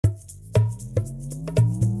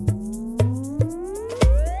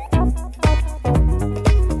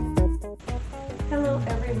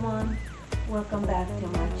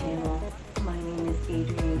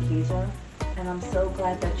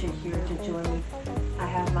here to join me. I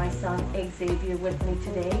have my son Xavier with me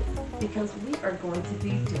today because we are going to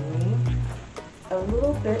be doing a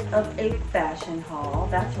little bit of a fashion haul.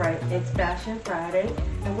 That's right, it's Fashion Friday,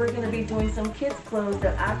 and we're going to be doing some kids' clothes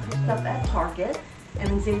that I picked up at Target.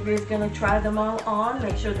 And Xavier's going to try them all on,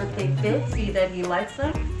 make sure that they fit, see that he likes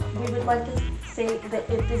them. We would like to say that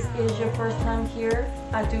if this is your first time here,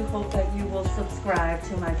 I do hope that you will subscribe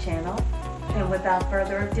to my channel. And without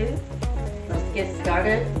further ado, let's get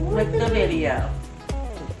started with the video.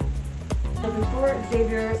 So before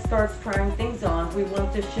Xavier starts trying things on, we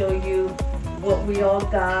want to show you what we all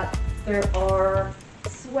got. There are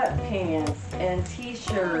sweatpants and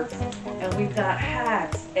t-shirts, and we've got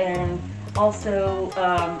hats and also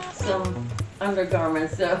some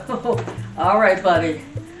undergarments. So all right, buddy,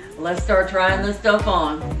 let's start trying this stuff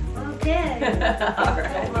on. Okay. All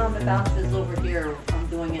right. Mom, the box is over here. I'm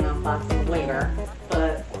doing an unboxing later,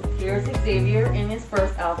 but here's Xavier in his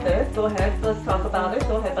first outfit. Go ahead, let's talk about it.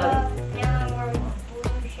 Go ahead, buddy. Now I'm wearing a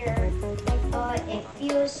blue shirt. It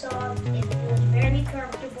feels soft. It feels very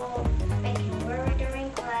comfortable. I can wear it during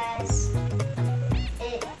class.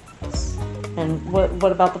 And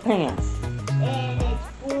what about the pants? And it's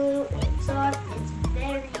blue. It's soft. It's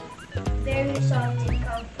very, very soft and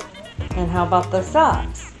comfortable. And how about the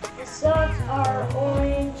socks? The socks are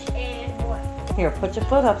orange and white. Here, put your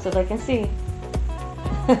foot up so they can see.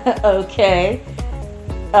 Okay.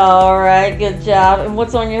 All right, good job. And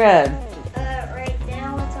what's on your head? Right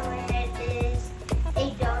now what's on my head is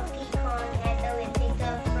a Donkey Kong hat that we picked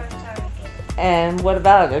up from Target. And what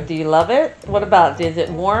about it? Do you love it? What about it? Is it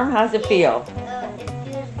warm? How's it feel? It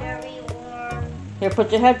feels very warm. Here,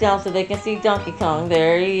 put your head down so they can see Donkey Kong.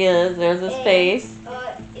 There he is. There's his face.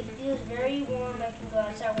 It feels very warm. I can go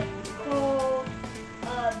outside when it's cold.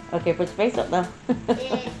 Okay, put your face up now. It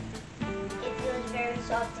feels very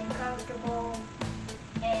soft and comfortable.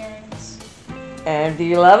 And do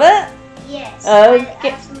you love it? Yes. Okay. I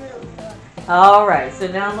absolutely love it. All right, so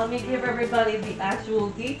now let me give everybody the actual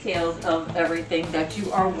details of everything that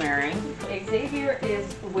you are wearing. Xavier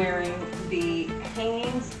is wearing the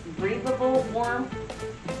Hanes Breathable Warm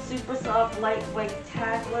Super Soft Lightweight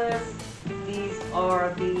Tagless. These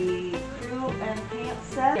are the crew and pants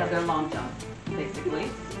set. Yeah, they're long john, basically.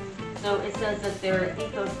 So it says that they're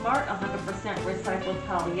eco-smart, 100% recycled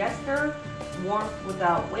polyester, warmth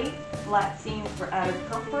without weight, flat seams for added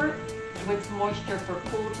comfort, wicks moisture for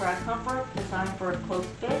cool, dry comfort, designed for a close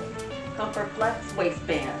fit, Comfort Flex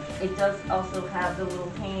waistband. It does also have the little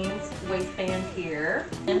Hanes waistband here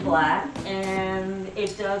in black, and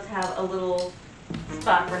it does have a little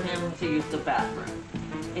spot for him to use the bathroom.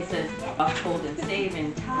 It says hold and save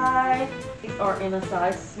and tie. These are in a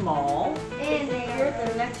size small. And Here,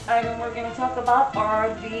 the next item we're going to talk about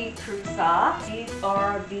are the crew socks. These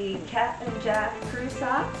are the Cat and Jack crew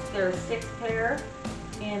socks. There are 6 pair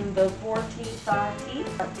in the 4T, 5T.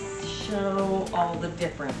 Let's show all the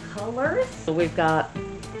different colors. So we've got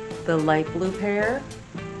the light blue pair,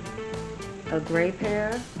 a gray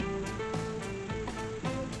pair,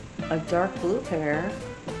 a dark blue pair,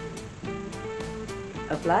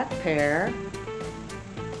 a black pair,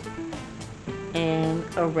 and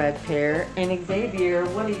a red pair. And Xavier,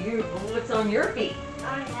 what's on your feet?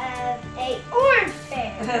 I have a orange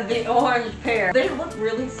pair. The orange pair. They look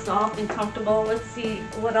really soft and comfortable. Let's see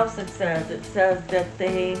what else it says. It says that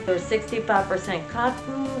they're 65%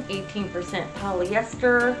 cotton, 18%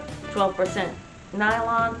 polyester, 12%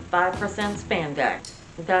 nylon, 5% spandex.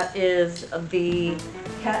 That is the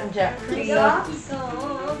Cat and Jack crew socks.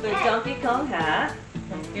 The Donkey Kong hat.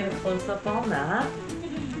 Let's get a close-up on that.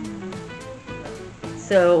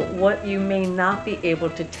 So what you may not be able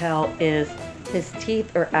to tell is his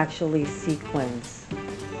teeth are actually sequins.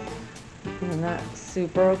 Isn't that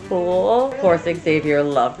super cool? Of course, Xavier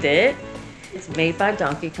loved it. It's made by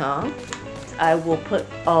Donkey Kong. I will put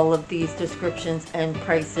all of these descriptions and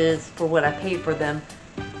prices for what I paid for them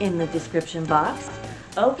in the description box.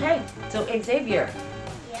 Okay, so Xavier,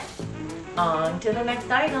 Yeah. on to the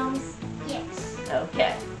next items. Yes.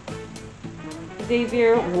 Okay.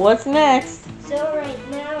 Xavier, what's next? So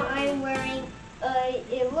right now I'm wearing,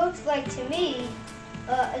 it looks like to me,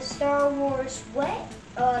 a Star Wars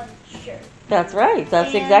shirt. That's right.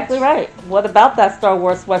 That's And- exactly right. What about that Star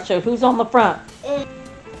Wars sweatshirt? Who's on the front? And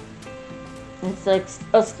It's like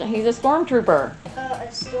he's a stormtrooper. a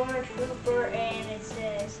stormtrooper, and it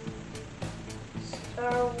says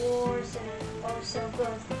Star Wars, and it also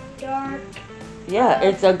goes dark. Yeah,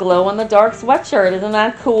 it's a glow-in-the-dark sweatshirt. Isn't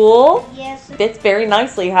that cool? Yes, Fits very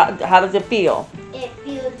nicely. How does it feel? it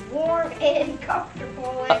feels warm and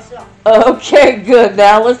comfortable as well. Okay, good.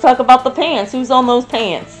 Now let's talk about the pants. Who's on those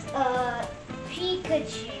pants?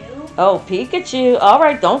 Pikachu. Oh, Pikachu. All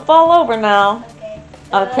right, don't fall over now. Okay.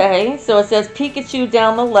 Okay, so it says Pikachu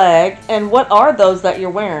down the leg. And what are those that you're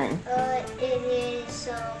wearing? It is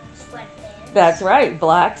some sweatpants. That's right,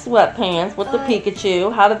 black sweatpants with the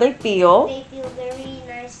Pikachu. How do they feel? They feel very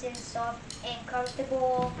nice and soft and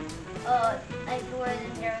comfortable. I can wear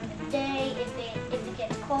them during the day if it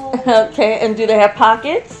gets cold. Okay, and do they have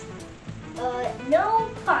pockets? No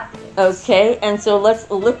pockets. Okay, and so let's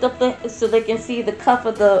lift up so they can see the cuff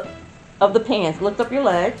of the pants. Lift up your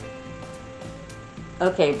leg.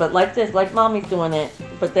 Okay, but like this, like mommy's doing it,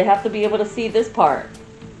 but they have to be able to see this part.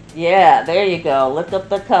 Yeah, there you go. Lift up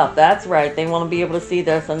the cuff. That's right. They want to be able to see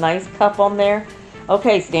there's a nice cuff on there.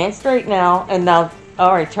 Okay, stand straight now, and now,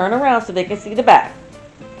 all right, turn around so they can see the back.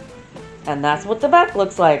 And that's what the back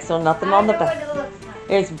looks like. So nothing on the back. What it looks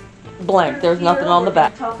like. It's blank. There's nothing on the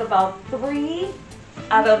back. Talk about 3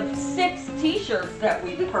 out of 6 t-shirts that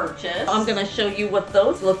we purchased. I'm going to show you what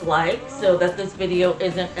those look like so that this video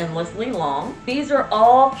isn't endlessly long. These are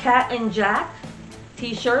all Cat and Jack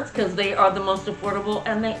t-shirts because they are the most affordable,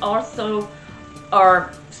 and they also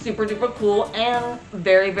are super duper cool and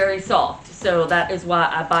very, very soft. So that is why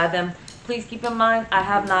I buy them. Please keep in mind, I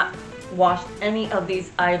have not washed any of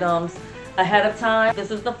these items ahead of time. This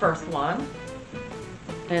is the first one,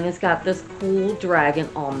 and it's got this cool dragon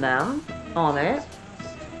on it.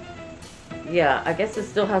 Yeah, I guess it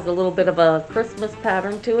still has a little bit of a Christmas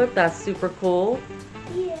pattern to it. That's super cool.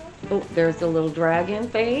 Yeah. Oh, there's a little dragon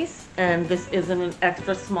face, and this isn't an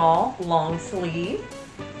extra small long sleeve.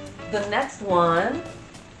 The next one,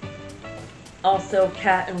 also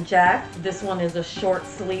Cat and Jack. This one is a short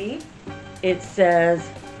sleeve. It says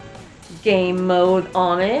game mode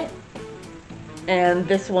on it. And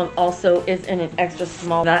this one also is in an extra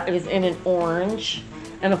small. That is in an orange.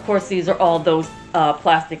 And of course, these are all those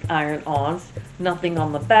plastic iron-ons. Nothing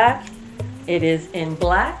on the back. It is in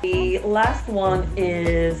black. The last one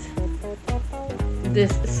is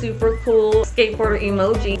this super cool skateboarder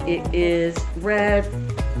emoji. It is red.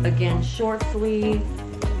 Again, short sleeve.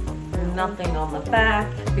 Nothing on the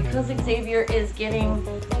back. Because Xavier is getting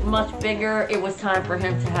much bigger, it was time for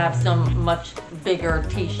him to have some much bigger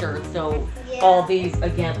t-shirts. So all these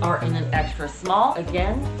again are in an extra small.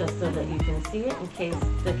 Again, just so that you can see it in case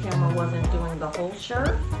the camera wasn't doing the whole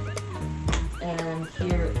shirt. And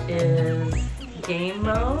here is game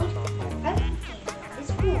mode.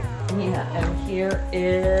 It's cool. Yeah, and here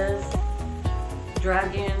is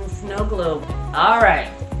Dragon Snow Globe. Alright,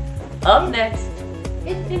 up next.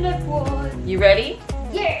 It's the next one. You ready?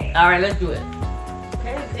 Yeah. Alright, let's do it.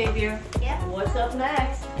 Okay, Xavier. Yeah. What's up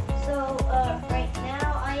next? So, right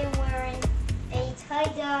now I am wearing a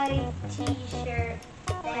tie-dye t-shirt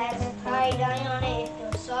that has tie-dye on it.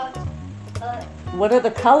 It feels soft. What are the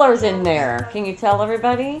colors in there? Can you tell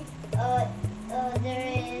everybody?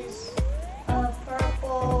 There is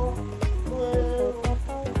purple, blue,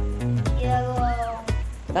 yellow.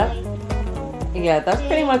 Yeah, that's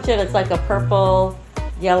pretty much it. It's like a purple,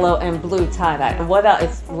 yellow, and blue tie-dye. And what else?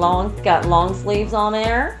 It's long, got long sleeves on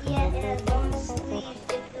there. Yeah, it has long sleeves.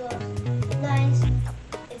 It feels nice.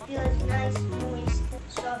 It feels nice, moist,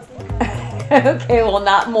 soft, and comfortable. Okay, well,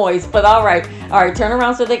 not moist, but all right. All right, turn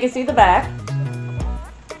around so they can see the back.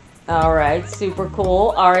 All right, super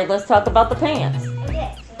cool. All right, let's talk about the pants.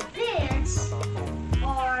 Okay, so the pants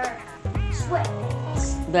are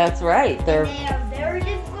sweatpants. That's right. They are very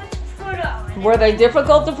difficult to put on. Were they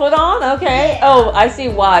difficult to put on? Okay. Yeah. Oh, I see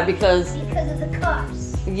why. Because of the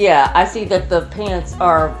cuffs. yeah, I see that the pants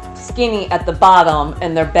are skinny at the bottom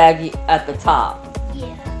and they're baggy at the top.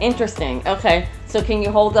 Yeah. Interesting. Okay. So can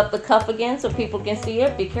you hold up the cuff again so people can see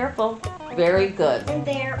it? Be careful. Very good. And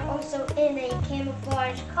they're also in a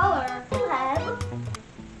camouflage color. You have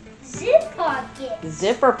zip pockets.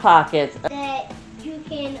 Zipper pockets. That you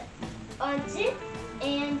can unzip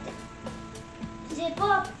and zip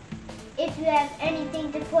up if you have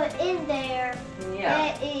anything to put in there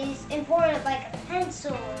that is important, like a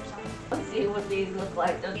pencil or something. Let's see what these look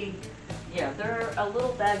like. Yeah, they're a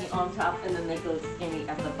little baggy on top and then they go skinny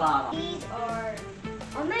at the bottom. These are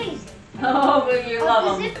amazing. Oh, but you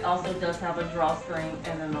love them. It also does have a drawstring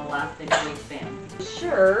and an elastic waistband. The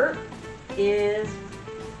shirt is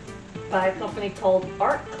by a company called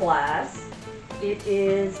Art Class. It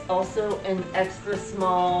is also an extra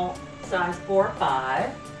small size 4 or 5.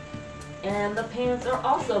 And the pants are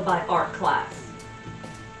also by Art Class.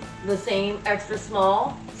 The same extra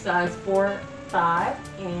small size 4,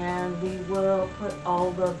 5. And we will put all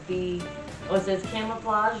of the, it says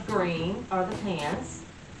camouflage green are the pants.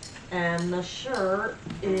 And the shirt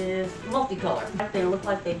is multicolored. They look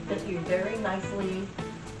like they fit you very nicely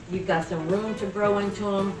We've got some room to grow into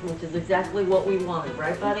them, which is exactly what we wanted,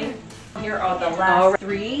 right, buddy? Here are the last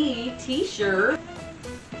 3 t-shirts.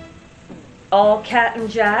 All Cat and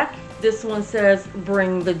Jack. This one says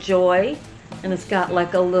bring the joy, and it's got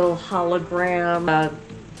like a little hologram,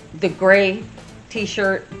 the gray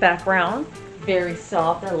t-shirt background. Very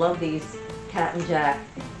soft. I love these Cat and Jack.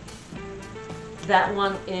 That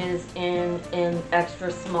one is in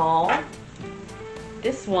extra small.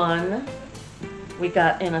 This one we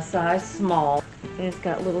got in a size small. And it's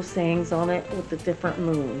got little sayings on it with the different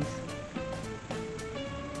moons.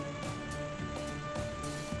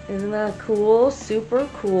 Isn't that cool? Super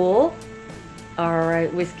cool.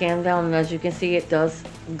 Alright, we scan down, and as you can see, it does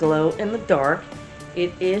glow in the dark.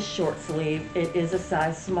 It is short sleeve. It is a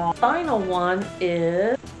size small. Final one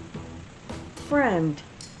is friend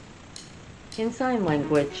in sign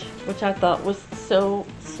language, which I thought was so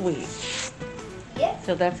sweet. Yep.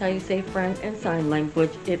 So that's how you say friend in sign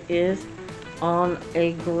language. It is on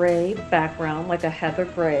a gray background, like a heather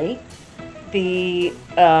gray. The,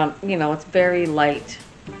 you know, it's very light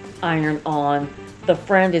iron on. The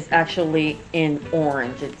friend is actually in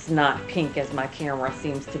orange. It's not pink as my camera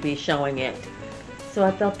seems to be showing it. So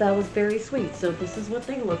I thought that was very sweet. So this is what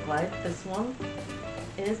they look like. This one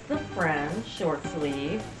is the friend short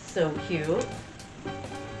sleeve. So cute.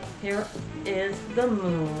 Here is the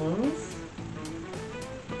moons.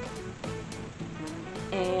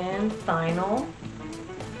 And final,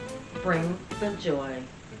 bring the joy.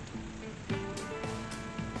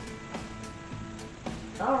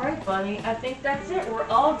 All right, Bunny, I think that's it. We're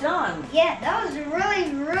all done. Yeah, that was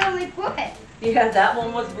really, really quick. Yeah, that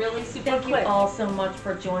one was really super quick. Thank you all so much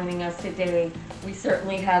for joining us today. We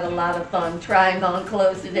certainly had a lot of fun trying on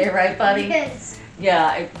clothes today, right, buddy? Yes.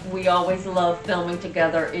 Yeah, we always love filming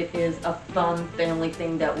together. It is a fun family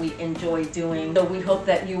thing that we enjoy doing. So we hope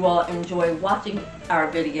that you all enjoy watching our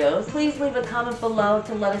videos. Please leave a comment below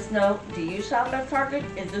to let us know, do you shop at Target?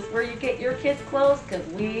 Is this where you get your kids' clothes? Because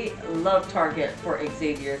we love Target for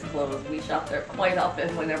Xavier's clothes. We shop there quite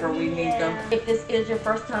often whenever we need them. If this is your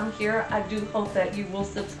first time here, I do hope that you will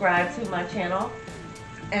subscribe to my channel.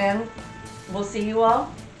 And we'll see you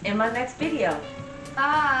all in my next video.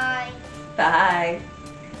 Bye. Bye.